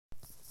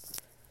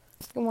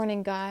Good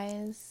morning,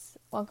 guys.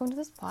 Welcome to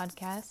this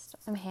podcast.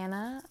 I'm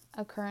Hannah,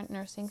 a current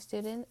nursing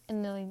student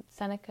in the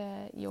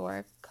Seneca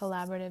York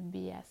Collaborative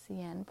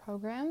BSCN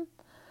program.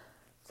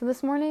 So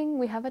this morning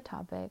we have a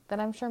topic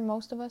that I'm sure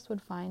most of us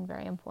would find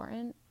very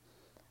important.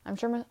 I'm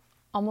sure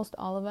almost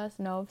all of us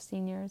know of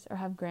seniors or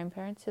have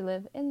grandparents who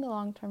live in the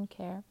long-term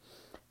care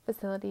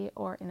facility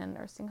or in a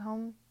nursing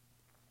home.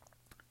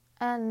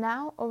 And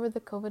now, over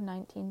the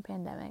COVID-19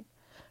 pandemic,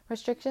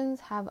 restrictions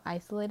have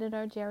isolated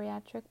our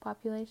geriatric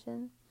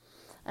population.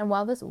 And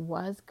while this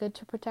was good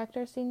to protect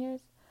our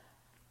seniors,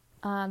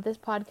 this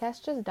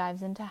podcast just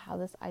dives into how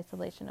this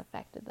isolation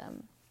affected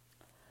them.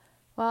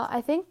 Well,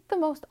 I think the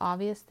most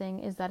obvious thing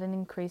is that it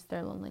increased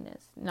their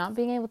loneliness. Not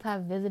being able to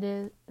have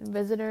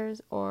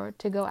visitors or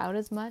to go out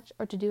as much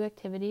or to do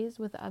activities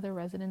with other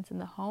residents in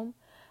the home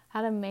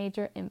had a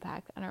major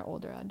impact on our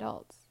older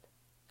adults.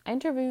 I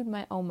interviewed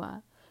my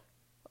Oma,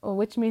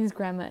 which means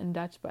grandma in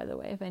Dutch, by the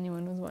way, if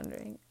anyone was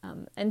wondering.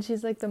 And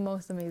she's like the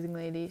most amazing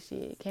lady.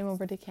 She came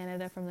over to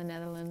Canada from the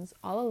Netherlands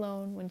all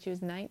alone when she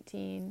was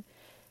 19,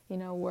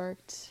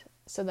 worked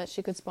so that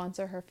she could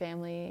sponsor her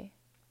family,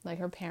 like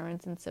her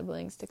parents and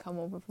siblings, to come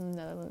over from the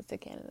Netherlands to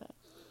Canada.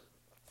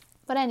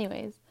 But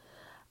anyways,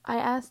 I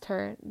asked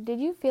her, did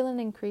you feel an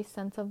increased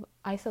sense of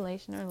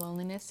isolation or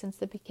loneliness since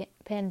the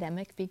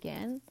pandemic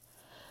began?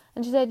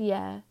 And she said,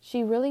 yeah,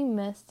 she really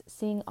missed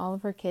seeing all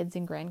of her kids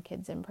and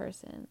grandkids in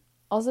person.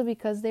 Also,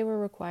 because they were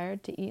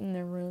required to eat in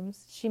their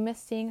rooms, she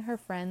missed seeing her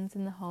friends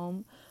in the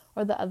home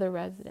or the other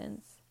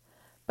residents.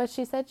 But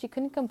she said she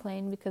couldn't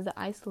complain because the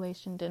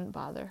isolation didn't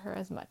bother her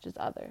as much as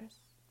others.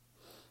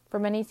 For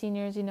many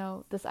seniors,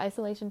 this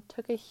isolation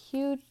took a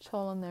huge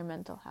toll on their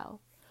mental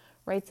health.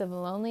 Rates of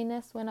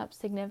loneliness went up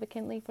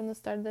significantly from the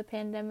start of the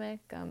pandemic.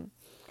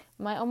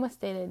 My Oma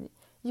stated,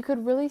 you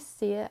could really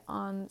see it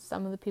on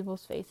some of the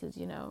people's faces,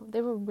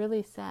 They were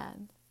really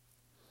sad.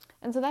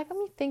 And so that got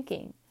me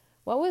thinking,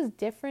 what was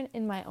different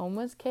in my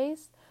Oma's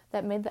case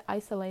that made the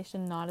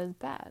isolation not as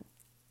bad?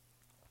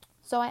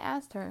 So I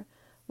asked her,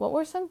 what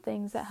were some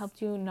things that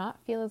helped you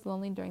not feel as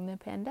lonely during the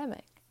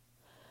pandemic?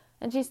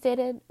 And she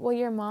stated, well,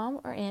 your mom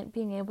or aunt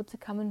being able to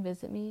come and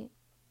visit me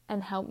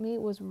and help me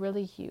was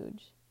really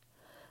huge.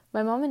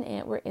 My mom and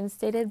aunt were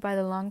instated by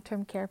the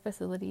long-term care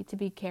facility to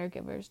be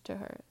caregivers to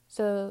her.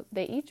 So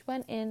they each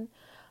went in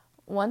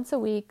once a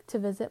week to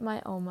visit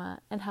my Oma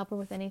and help her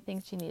with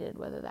anything she needed,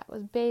 whether that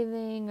was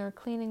bathing or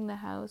cleaning the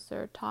house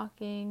or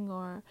talking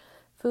or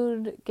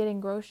food, getting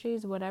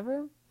groceries,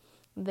 whatever.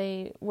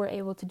 They were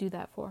able to do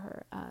that for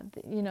her.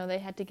 They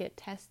had to get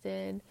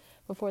tested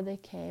before they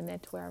came. They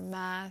had to wear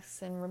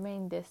masks and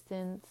remain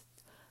distanced,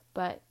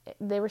 but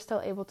they were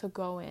still able to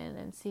go in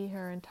and see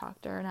her and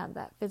talk to her and have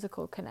that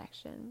physical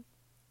connection.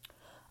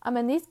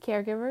 And these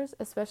caregivers,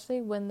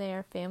 especially when they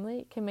are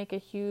family, can make a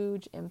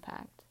huge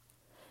impact.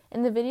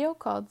 In the video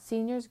called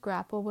Seniors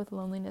Grapple with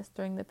Loneliness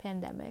During the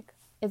Pandemic,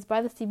 it's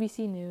by the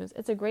CBC News.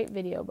 It's a great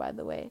video, by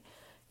the way.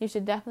 You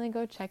should definitely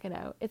go check it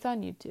out. It's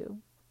on YouTube.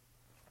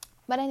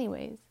 But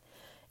anyways,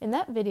 in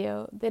that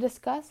video, they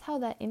discuss how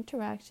that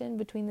interaction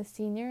between the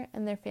senior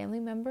and their family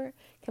member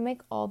can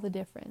make all the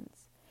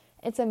difference.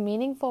 It's a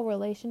meaningful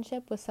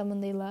relationship with someone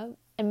they love,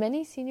 and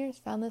many seniors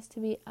found this to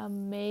be a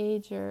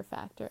major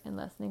factor in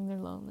lessening their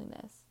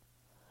loneliness.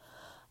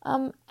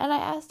 And I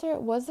asked her,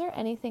 was there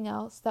anything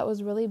else that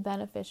was really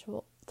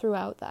beneficial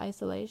throughout the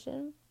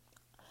isolation?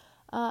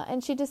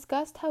 And she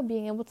discussed how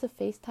being able to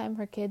FaceTime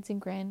her kids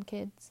and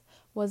grandkids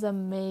was a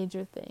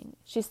major thing.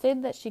 She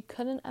stated that she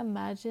couldn't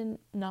imagine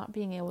not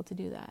being able to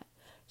do that.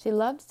 She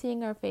loved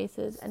seeing our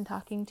faces and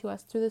talking to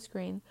us through the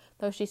screen,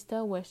 though she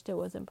still wished it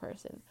was in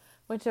person.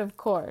 Which, of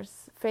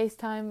course,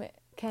 FaceTime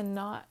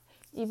cannot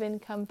even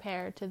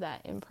compare to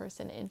that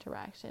in-person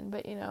interaction.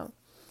 But,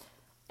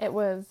 it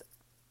was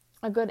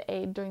a good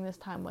aid during this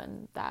time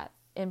when that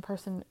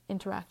in-person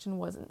interaction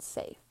wasn't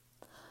safe.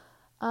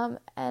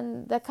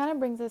 And that kind of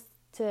brings us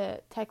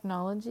to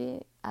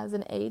technology as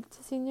an aid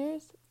to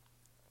seniors.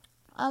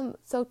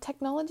 So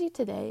technology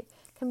today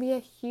can be a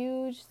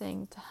huge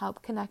thing to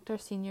help connect our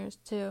seniors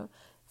to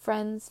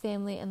friends,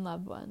 family, and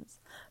loved ones.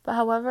 But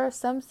however,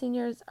 some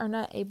seniors are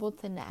not able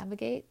to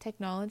navigate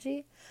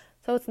technology,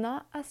 so it's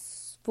not a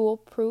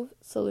foolproof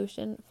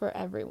solution for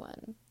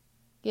everyone.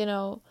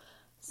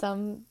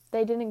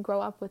 They didn't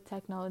grow up with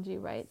technology,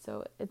 right?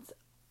 So it's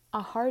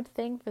a hard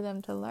thing for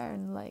them to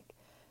learn.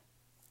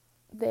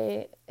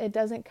 It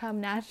doesn't come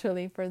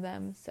naturally for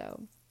them.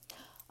 So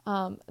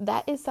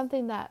that is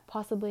something that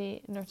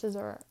possibly nurses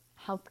or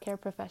healthcare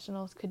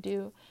professionals could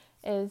do,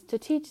 is to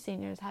teach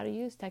seniors how to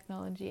use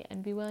technology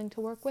and be willing to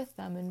work with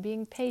them and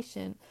being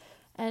patient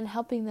and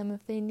helping them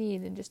if they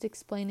need and just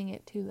explaining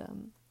it to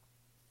them.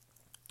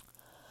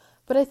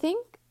 But I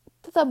think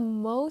the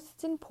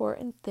most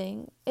important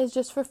thing is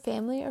just for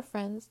family or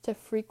friends to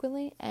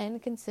frequently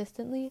and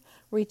consistently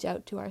reach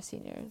out to our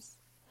seniors.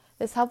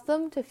 This helps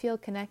them to feel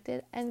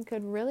connected and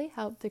could really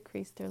help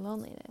decrease their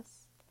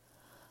loneliness.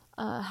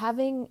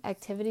 Having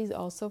activities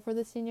also for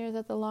the seniors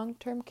at the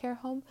long-term care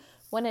home,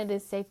 when it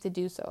is safe to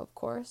do so, of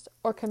course,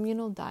 or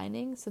communal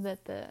dining so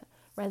that the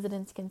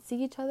residents can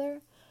see each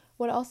other,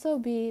 would also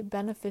be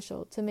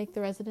beneficial to make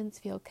the residents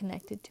feel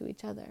connected to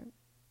each other.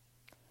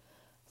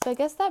 So I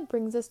guess that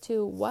brings us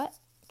to what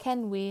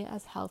can we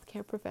as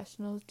healthcare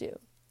professionals do?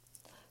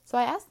 So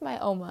I asked my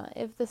OMA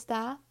if the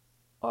staff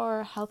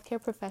or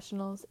healthcare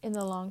professionals in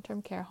the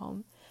long-term care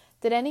home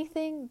did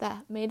anything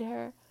that made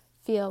her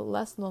feel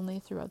less lonely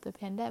throughout the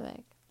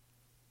pandemic.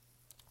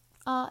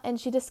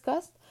 And she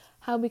discussed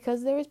how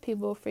because there was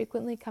people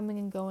frequently coming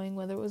and going,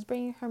 whether it was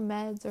bringing her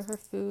meds or her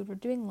food or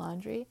doing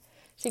laundry,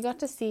 she got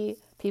to see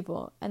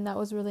people, and that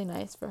was really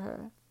nice for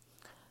her.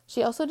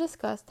 She also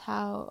discussed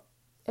how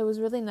it was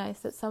really nice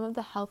that some of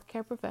the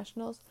healthcare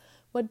professionals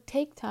would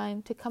take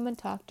time to come and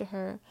talk to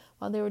her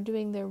while they were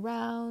doing their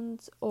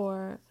rounds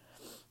or,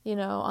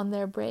 on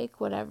their break,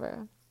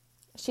 whatever.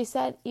 She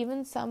said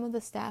even some of the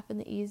staff in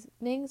the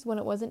evenings, when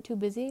it wasn't too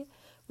busy,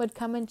 would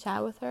come and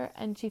chat with her,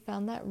 and she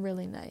found that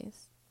really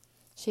nice.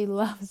 She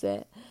loves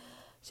it.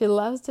 She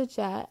loves to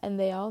chat, and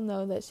they all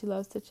know that she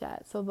loves to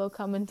chat, so they'll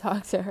come and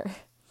talk to her.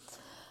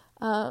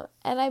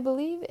 And I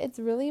believe it's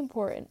really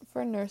important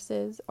for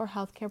nurses or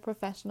healthcare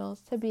professionals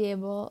to be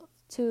able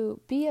to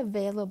be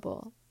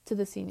available to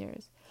the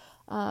seniors.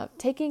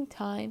 Taking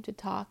time to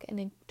talk and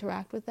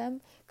interact with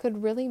them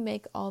could really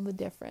make all the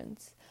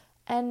difference.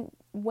 And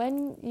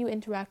when you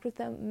interact with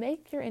them,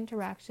 make your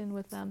interaction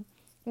with them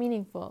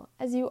meaningful,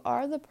 as you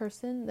are the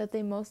person that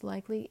they most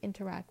likely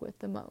interact with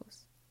the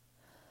most.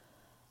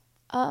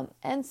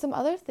 And some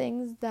other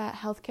things that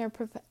healthcare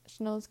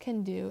professionals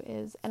can do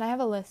is, and I have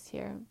a list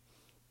here,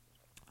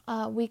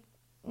 we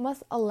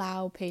must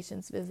allow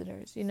patients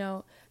visitors.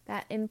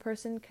 That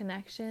in-person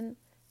connection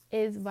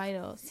is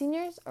vital.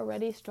 Seniors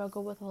already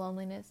struggle with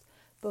loneliness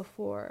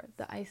before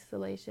the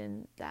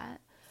isolation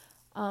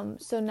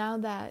so now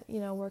that,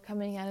 we're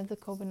coming out of the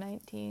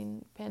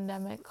COVID-19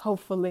 pandemic,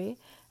 hopefully,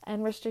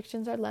 and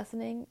restrictions are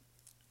lessening,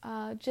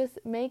 just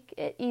make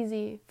it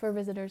easy for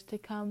visitors to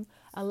come,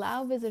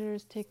 allow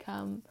visitors to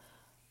come.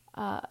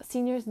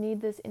 Seniors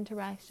need this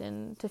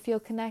interaction to feel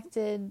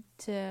connected,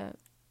 to,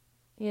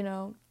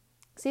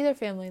 see their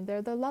family,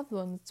 their loved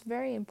ones. It's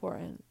very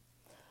important.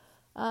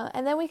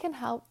 And then we can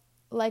help,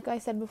 like I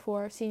said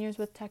before, seniors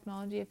with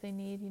technology if they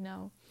need,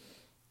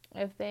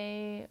 if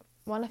they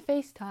want to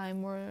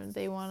FaceTime or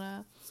they want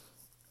to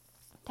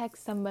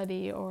text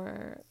somebody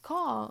or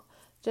call,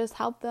 just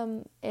help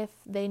them if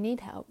they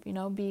need help,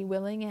 be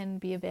willing and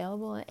be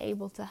available and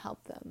able to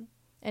help them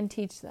and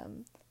teach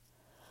them.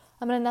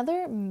 And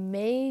another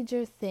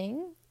major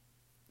thing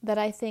that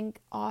I think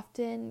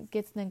often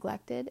gets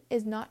neglected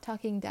is not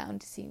talking down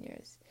to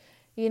seniors.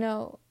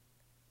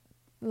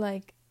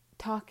 Like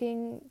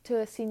talking to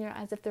a senior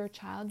as if they're a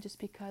child just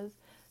because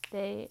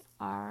they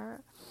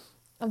are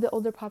of the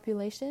older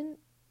population,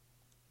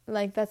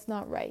 that's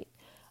not right.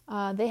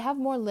 They have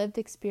more lived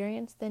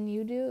experience than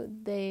you do.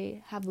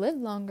 They have lived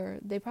longer.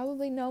 They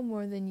probably know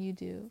more than you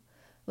do.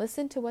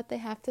 Listen to what they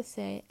have to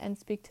say and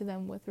speak to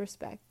them with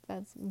respect.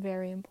 That's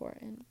very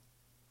important.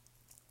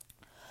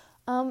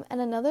 And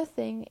another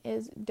thing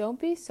is, don't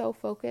be so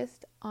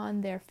focused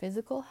on their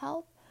physical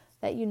health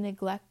that you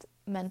neglect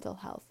mental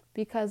health,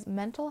 because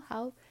mental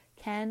health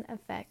can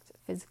affect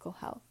physical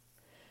health.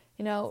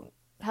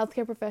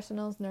 Healthcare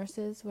professionals,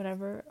 nurses,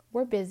 whatever,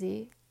 we're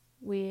busy.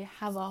 We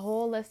have a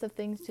whole list of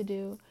things to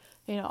do,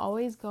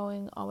 always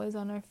going, always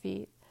on our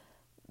feet.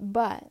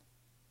 But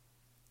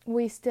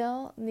we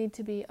still need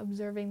to be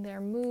observing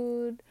their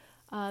mood,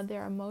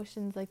 their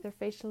emotions, like their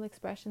facial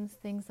expressions,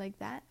 things like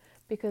that,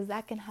 because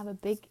that can have a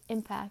big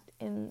impact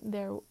in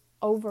their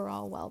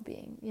overall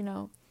well-being.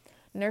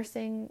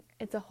 Nursing,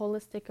 it's a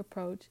holistic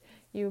approach.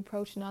 You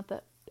approach not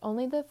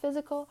only the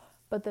physical,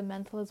 but the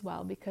mental as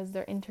well, because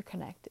they're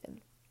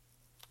interconnected.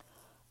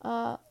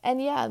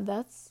 And yeah,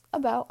 that's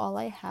about all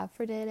I have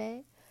for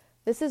today.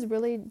 This is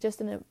really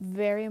just a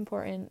very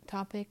important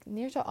topic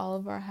near to all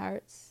of our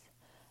hearts.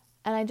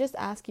 And I just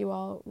ask you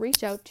all,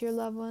 reach out to your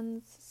loved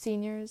ones,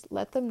 seniors,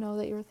 let them know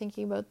that you're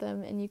thinking about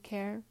them and you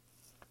care.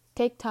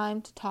 Take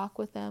time to talk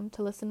with them,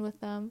 to listen with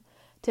them,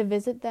 to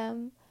visit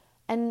them,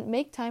 and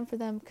make time for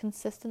them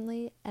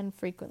consistently and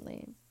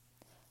frequently.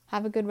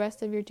 Have a good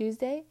rest of your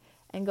Tuesday,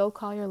 and go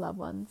call your loved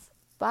ones.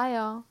 Bye,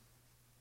 y'all.